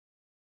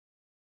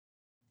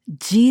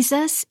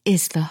Jesus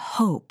is the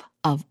hope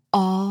of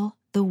all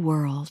the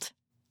world.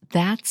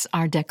 That's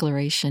our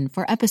declaration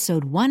for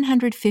episode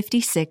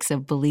 156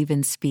 of Believe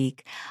and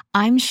Speak.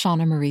 I'm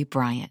Shauna Marie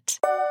Bryant.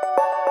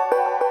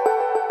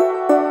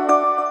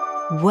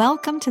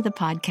 Welcome to the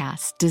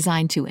podcast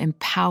designed to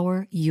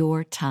empower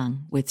your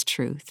tongue with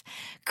truth.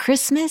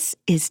 Christmas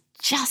is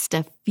just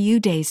a few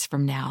days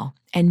from now,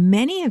 and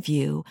many of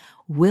you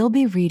will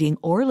be reading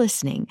or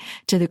listening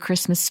to the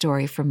Christmas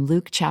story from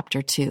Luke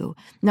chapter 2.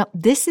 Now,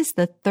 this is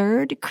the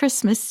third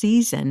Christmas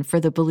season for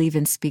the Believe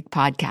and Speak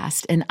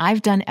podcast, and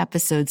I've done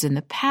episodes in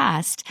the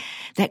past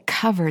that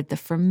covered the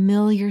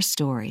familiar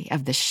story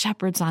of the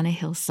shepherds on a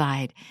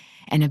hillside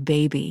and a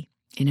baby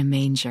in a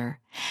manger.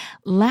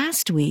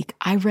 Last week,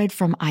 I read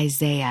from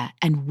Isaiah,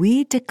 and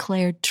we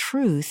declared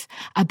truth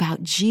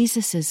about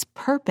Jesus'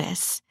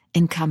 purpose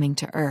in coming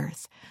to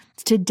earth.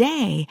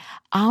 Today,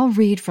 I'll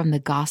read from the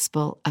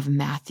Gospel of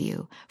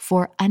Matthew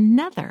for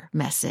another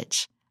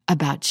message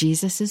about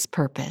Jesus'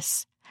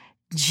 purpose.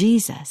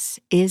 Jesus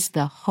is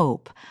the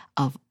hope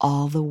of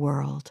all the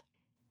world.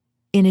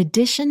 In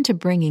addition to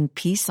bringing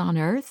peace on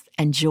earth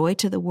and joy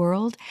to the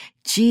world,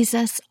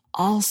 Jesus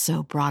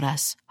also brought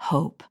us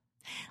hope.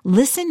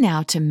 Listen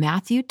now to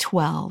Matthew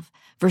 12,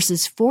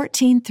 verses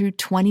 14 through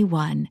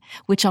 21,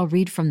 which I'll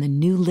read from the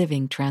New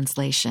Living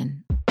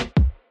Translation.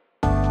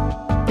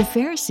 The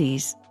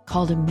Pharisees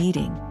called a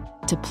meeting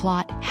to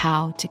plot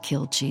how to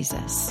kill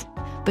Jesus.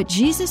 But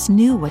Jesus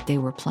knew what they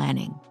were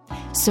planning.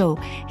 So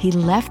he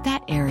left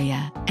that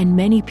area, and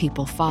many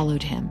people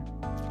followed him.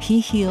 He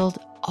healed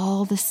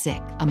all the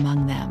sick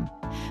among them,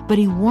 but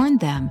he warned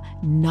them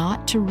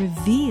not to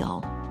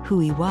reveal who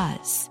he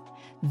was.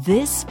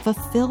 This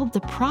fulfilled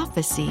the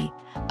prophecy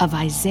of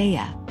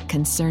Isaiah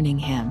concerning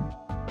him.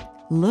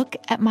 Look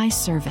at my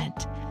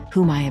servant,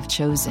 whom I have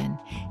chosen.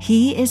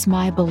 He is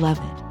my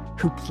beloved,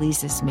 who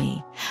pleases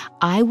me.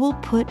 I will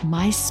put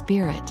my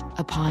spirit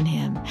upon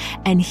him,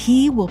 and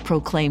he will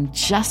proclaim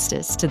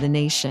justice to the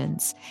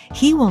nations.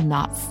 He will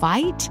not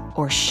fight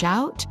or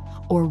shout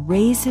or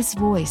raise his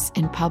voice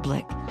in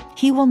public.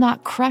 He will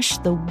not crush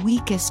the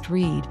weakest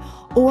reed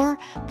or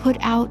put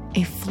out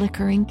a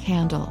flickering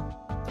candle.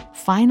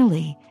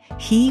 Finally,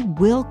 he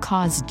will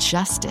cause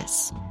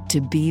justice to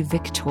be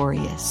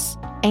victorious,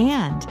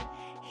 and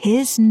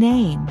his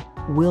name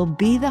will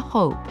be the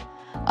hope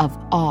of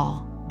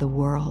all the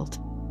world.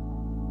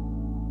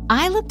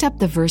 I looked up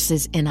the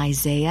verses in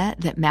Isaiah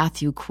that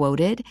Matthew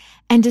quoted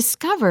and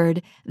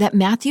discovered that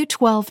Matthew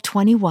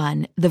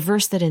 12:21, the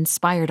verse that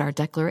inspired our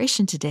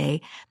declaration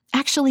today,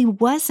 actually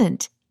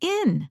wasn't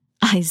in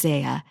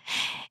Isaiah.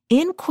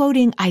 In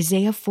quoting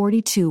Isaiah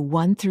 42,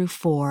 1 through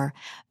 4,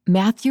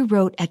 Matthew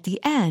wrote at the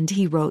end,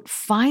 he wrote,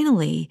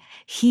 finally,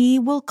 he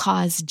will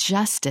cause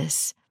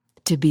justice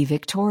to be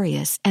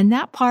victorious. And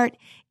that part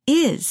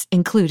is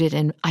included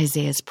in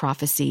Isaiah's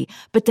prophecy.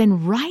 But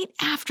then right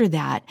after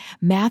that,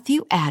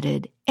 Matthew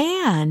added,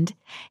 and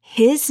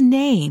his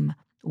name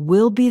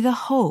will be the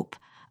hope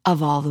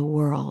of all the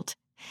world.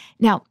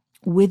 Now,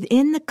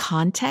 within the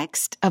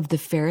context of the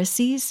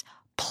Pharisees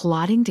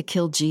plotting to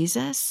kill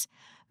Jesus,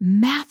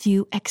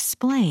 Matthew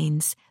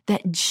explains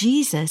that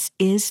Jesus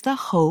is the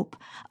hope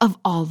of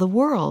all the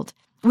world.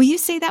 Will you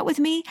say that with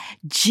me?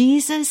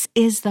 Jesus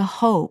is the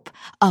hope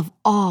of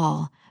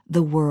all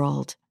the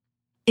world.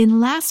 In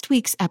last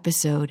week's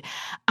episode,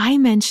 I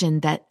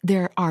mentioned that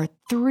there are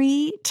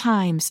 3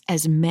 times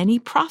as many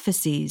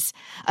prophecies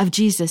of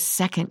Jesus'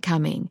 second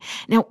coming.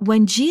 Now,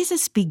 when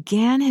Jesus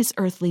began his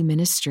earthly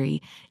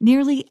ministry,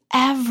 nearly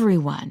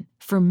everyone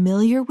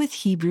familiar with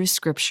Hebrew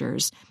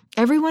scriptures,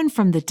 everyone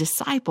from the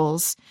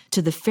disciples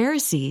to the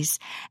Pharisees,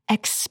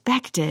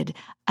 expected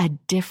a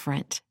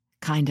different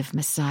kind of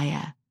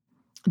Messiah.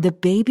 The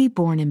baby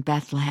born in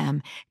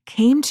Bethlehem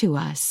came to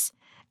us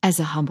as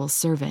a humble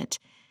servant.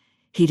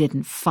 He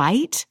didn't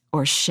fight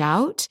or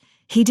shout.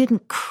 He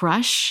didn't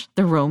crush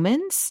the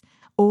Romans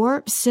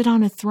or sit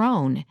on a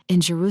throne in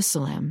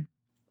Jerusalem.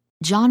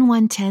 John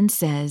 1:10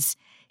 says,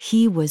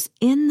 he was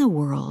in the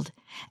world,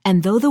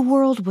 and though the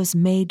world was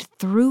made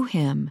through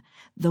him,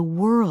 the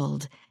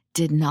world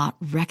did not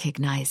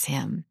recognize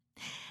him.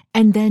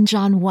 And then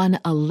John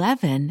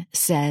 1:11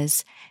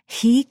 says,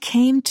 he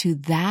came to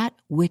that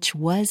which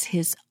was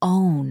his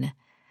own,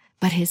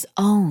 but his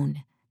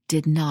own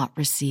did not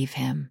receive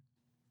him.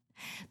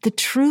 The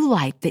true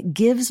light that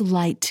gives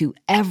light to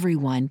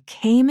everyone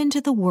came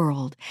into the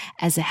world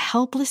as a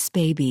helpless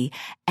baby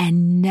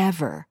and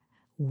never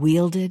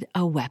wielded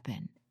a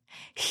weapon.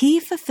 He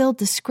fulfilled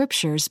the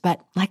scriptures,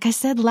 but like I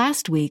said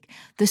last week,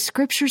 the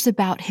scriptures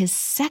about his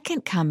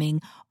second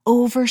coming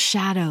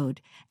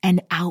overshadowed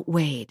and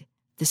outweighed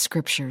the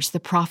scriptures, the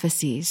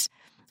prophecies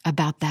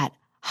about that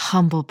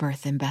humble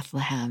birth in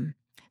Bethlehem.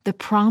 The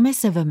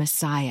promise of a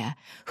Messiah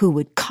who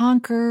would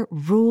conquer,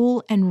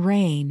 rule, and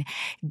reign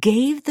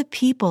gave the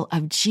people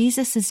of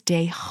Jesus'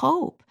 day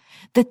hope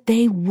that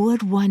they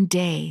would one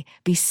day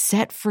be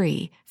set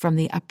free from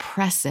the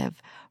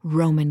oppressive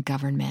Roman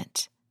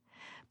government.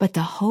 But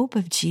the hope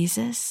of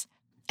Jesus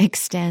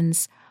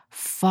extends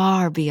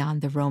far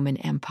beyond the Roman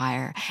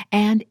Empire,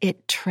 and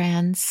it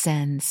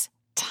transcends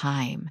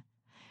time.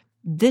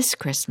 This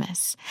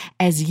Christmas,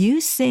 as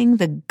you sing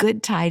the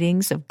good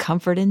tidings of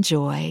comfort and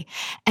joy,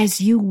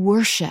 as you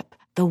worship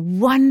the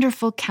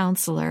wonderful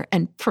Counselor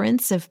and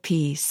Prince of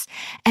Peace,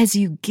 as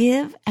you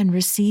give and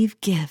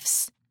receive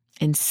gifts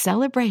in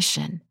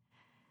celebration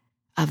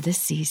of the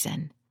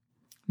season,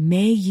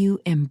 may you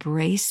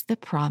embrace the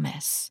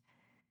promise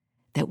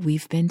that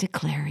we've been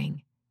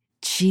declaring.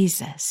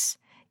 Jesus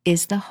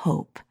is the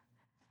hope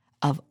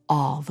of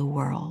all the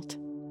world.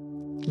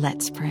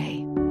 Let's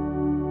pray.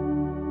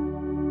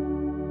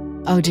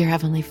 Oh, dear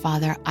Heavenly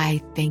Father,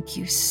 I thank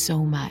you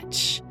so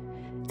much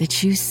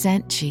that you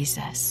sent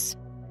Jesus,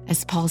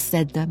 as Paul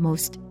said, the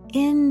most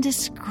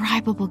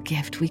indescribable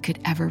gift we could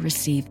ever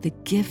receive, the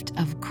gift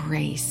of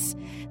grace,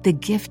 the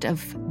gift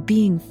of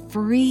being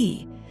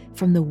free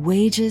from the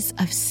wages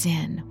of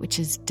sin, which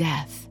is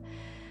death.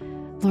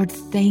 Lord,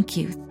 thank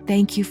you.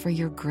 Thank you for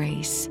your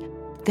grace.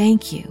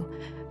 Thank you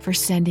for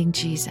sending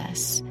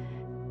Jesus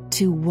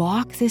to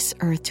walk this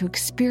earth, to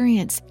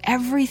experience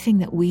everything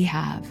that we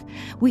have.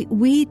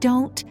 We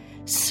don't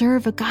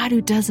serve a God who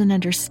doesn't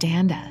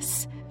understand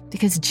us,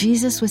 because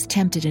Jesus was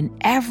tempted in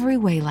every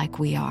way like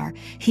we are.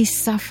 He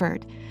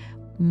suffered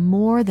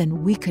more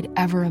than we could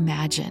ever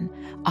imagine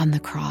on the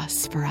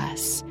cross for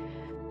us.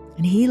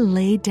 And he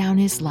laid down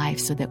his life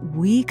so that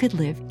we could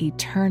live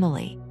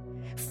eternally,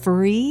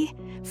 free,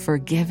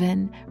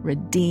 forgiven,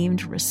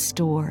 redeemed,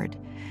 restored.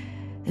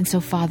 And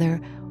so,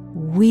 Father,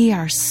 we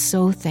are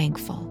so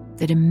thankful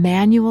that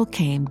Emmanuel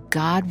came,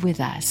 God with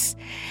us,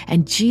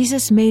 and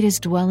Jesus made his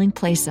dwelling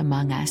place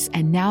among us.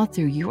 And now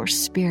through your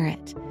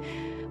Spirit,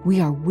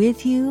 we are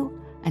with you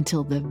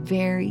until the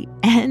very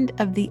end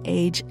of the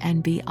age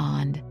and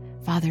beyond.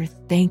 Father,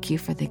 thank you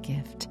for the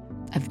gift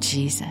of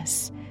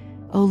Jesus.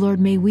 Oh Lord,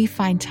 may we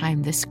find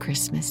time this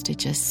Christmas to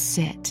just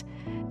sit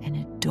and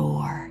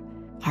adore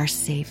our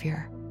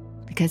Savior,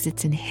 because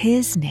it's in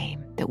his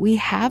name that we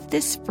have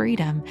this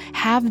freedom,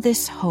 have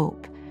this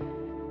hope.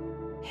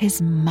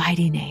 His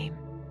mighty name.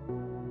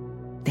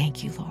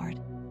 Thank you, Lord.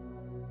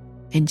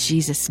 In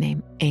Jesus'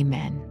 name,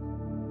 amen.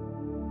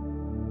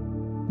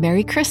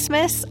 Merry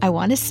Christmas. I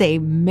want to say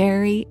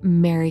Merry,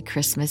 Merry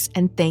Christmas,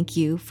 and thank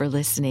you for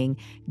listening.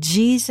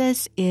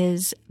 Jesus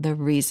is the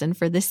reason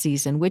for the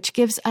season, which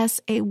gives us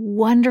a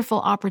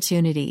wonderful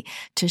opportunity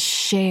to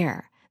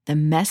share the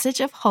message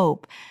of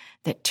hope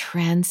that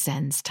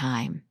transcends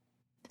time.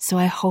 So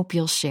I hope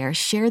you'll share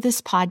this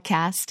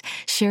podcast,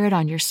 share it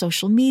on your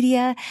social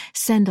media,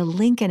 send a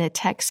link and a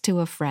text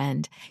to a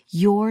friend.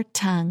 Your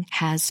tongue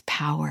has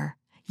power.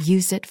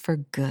 Use it for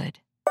good.